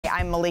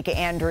I'm Malika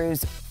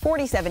Andrews.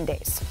 47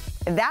 days.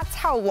 That's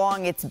how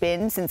long it's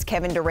been since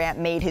Kevin Durant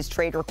made his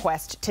trade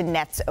request to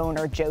Nets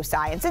owner Joe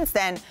Tsai. And since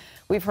then,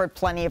 we've heard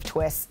plenty of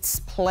twists,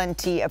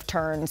 plenty of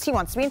turns. He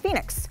wants to be in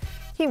Phoenix.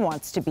 He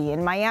wants to be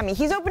in Miami.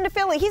 He's open to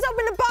Philly. He's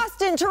open to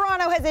Boston.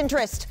 Toronto has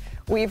interest.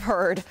 We've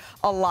heard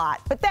a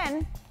lot. But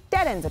then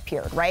dead ends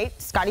appeared, right?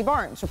 Scotty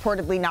Barnes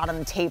reportedly not on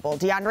the table.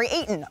 DeAndre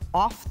Ayton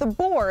off the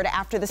board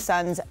after the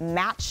Suns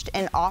matched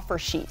an offer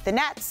sheet. The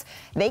Nets,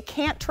 they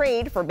can't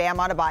trade for Bam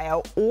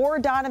Adebayo or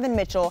Donovan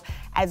Mitchell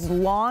as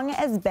long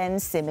as Ben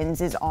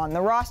Simmons is on the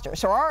roster.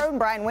 So our own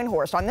Brian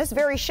Windhorst on this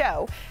very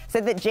show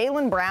said that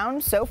Jaylen Brown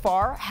so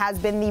far has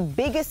been the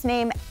biggest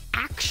name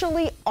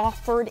actually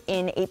offered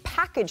in a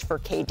package for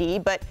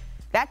KD, but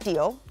that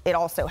deal, it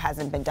also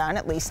hasn't been done,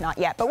 at least not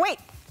yet. But wait,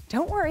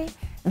 don't worry.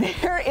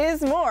 There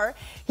is more.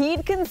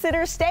 He'd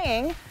consider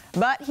staying,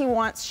 but he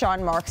wants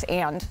Sean Marks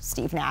and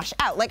Steve Nash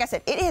out. Like I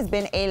said, it has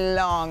been a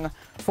long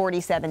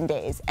 47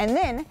 days. And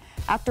then,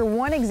 after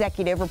one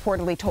executive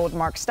reportedly told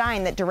Mark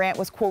Stein that Durant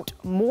was, quote,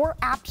 more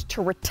apt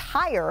to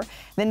retire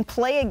than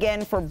play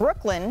again for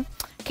Brooklyn,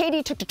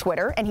 KD took to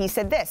Twitter and he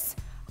said this: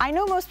 I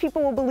know most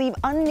people will believe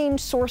unnamed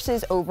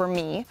sources over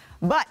me,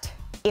 but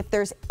if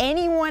there's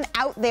anyone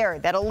out there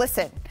that'll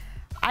listen,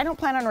 I don't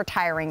plan on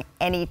retiring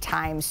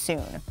anytime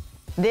soon.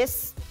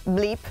 This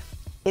bleep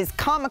is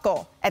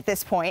comical at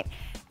this point.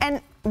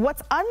 And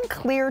what's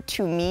unclear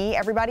to me,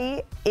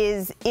 everybody,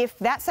 is if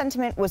that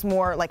sentiment was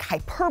more like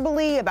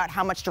hyperbole about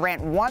how much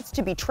Durant wants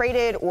to be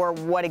traded or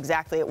what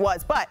exactly it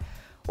was. But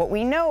what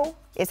we know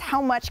is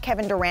how much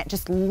Kevin Durant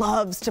just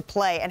loves to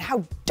play and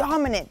how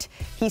dominant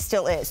he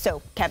still is.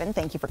 So, Kevin,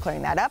 thank you for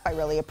clearing that up. I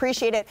really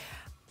appreciate it.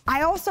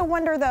 I also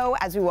wonder, though,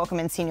 as we welcome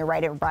in senior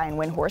writer Brian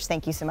Windhorst,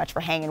 thank you so much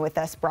for hanging with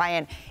us,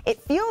 Brian. It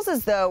feels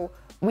as though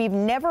we've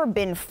never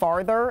been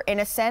farther,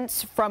 in a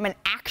sense, from an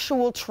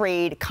actual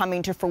trade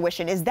coming to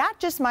fruition. Is that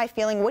just my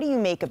feeling? What do you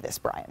make of this,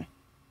 Brian?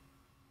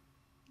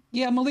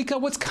 Yeah, Malika,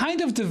 what's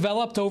kind of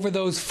developed over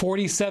those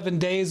 47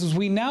 days is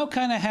we now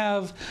kind of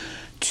have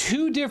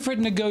two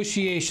different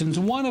negotiations.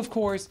 One, of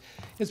course,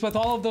 is with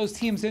all of those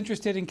teams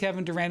interested in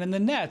Kevin Durant and the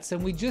Nets,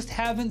 and we just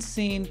haven't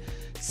seen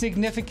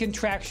significant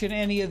traction in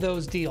any of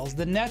those deals.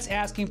 The Nets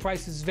asking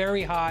price is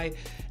very high,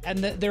 and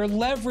their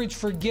leverage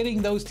for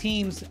getting those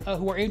teams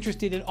who are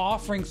interested in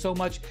offering so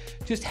much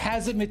just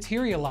hasn't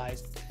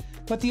materialized.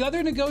 But the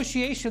other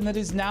negotiation that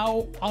is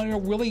now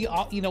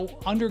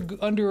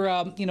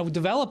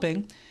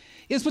developing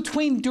is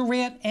between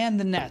Durant and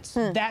the Nets.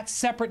 That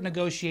separate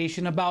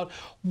negotiation about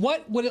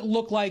what would it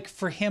look like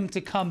for him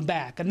to come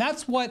back. And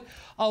that's what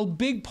a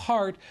big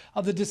part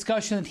of the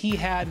discussion that he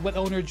had with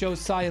owner Joe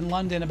Tsai in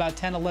London about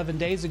 10, 11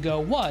 days ago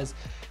was.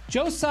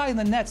 Joe Tsai and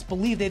the Nets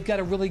believe they've got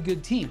a really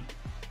good team.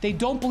 They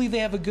don't believe they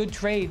have a good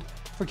trade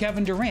for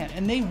Kevin Durant,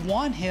 and they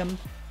want him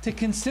to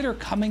consider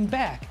coming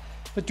back.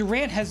 But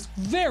Durant has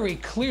very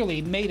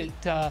clearly made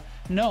it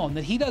known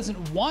that he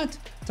doesn't want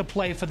to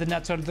play for the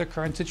Nets under the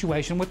current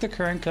situation with the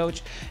current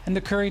coach and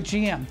the current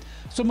GM.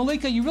 So,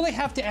 Malika, you really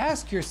have to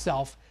ask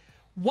yourself,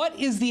 what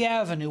is the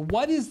avenue?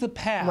 What is the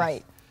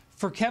path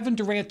for Kevin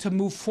Durant to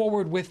move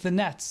forward with the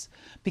Nets?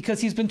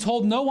 Because he's been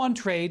told no on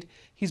trade.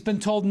 He's been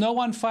told no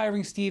on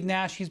firing Steve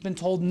Nash. He's been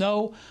told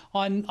no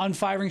on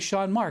firing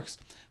Sean Marks.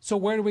 So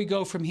where do we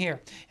go from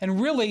here? And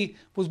really,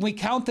 when we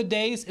count the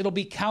days, it'll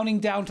be counting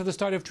down to the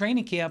start of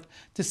training camp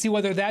to see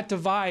whether that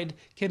divide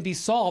can be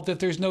solved if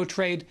there's no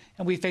trade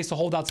and we face a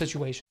holdout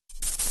situation.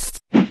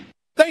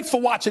 Thanks for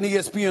watching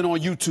ESPN on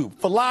YouTube.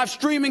 For live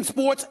streaming,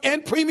 sports,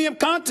 and premium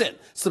content,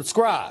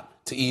 subscribe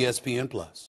to ESPN+.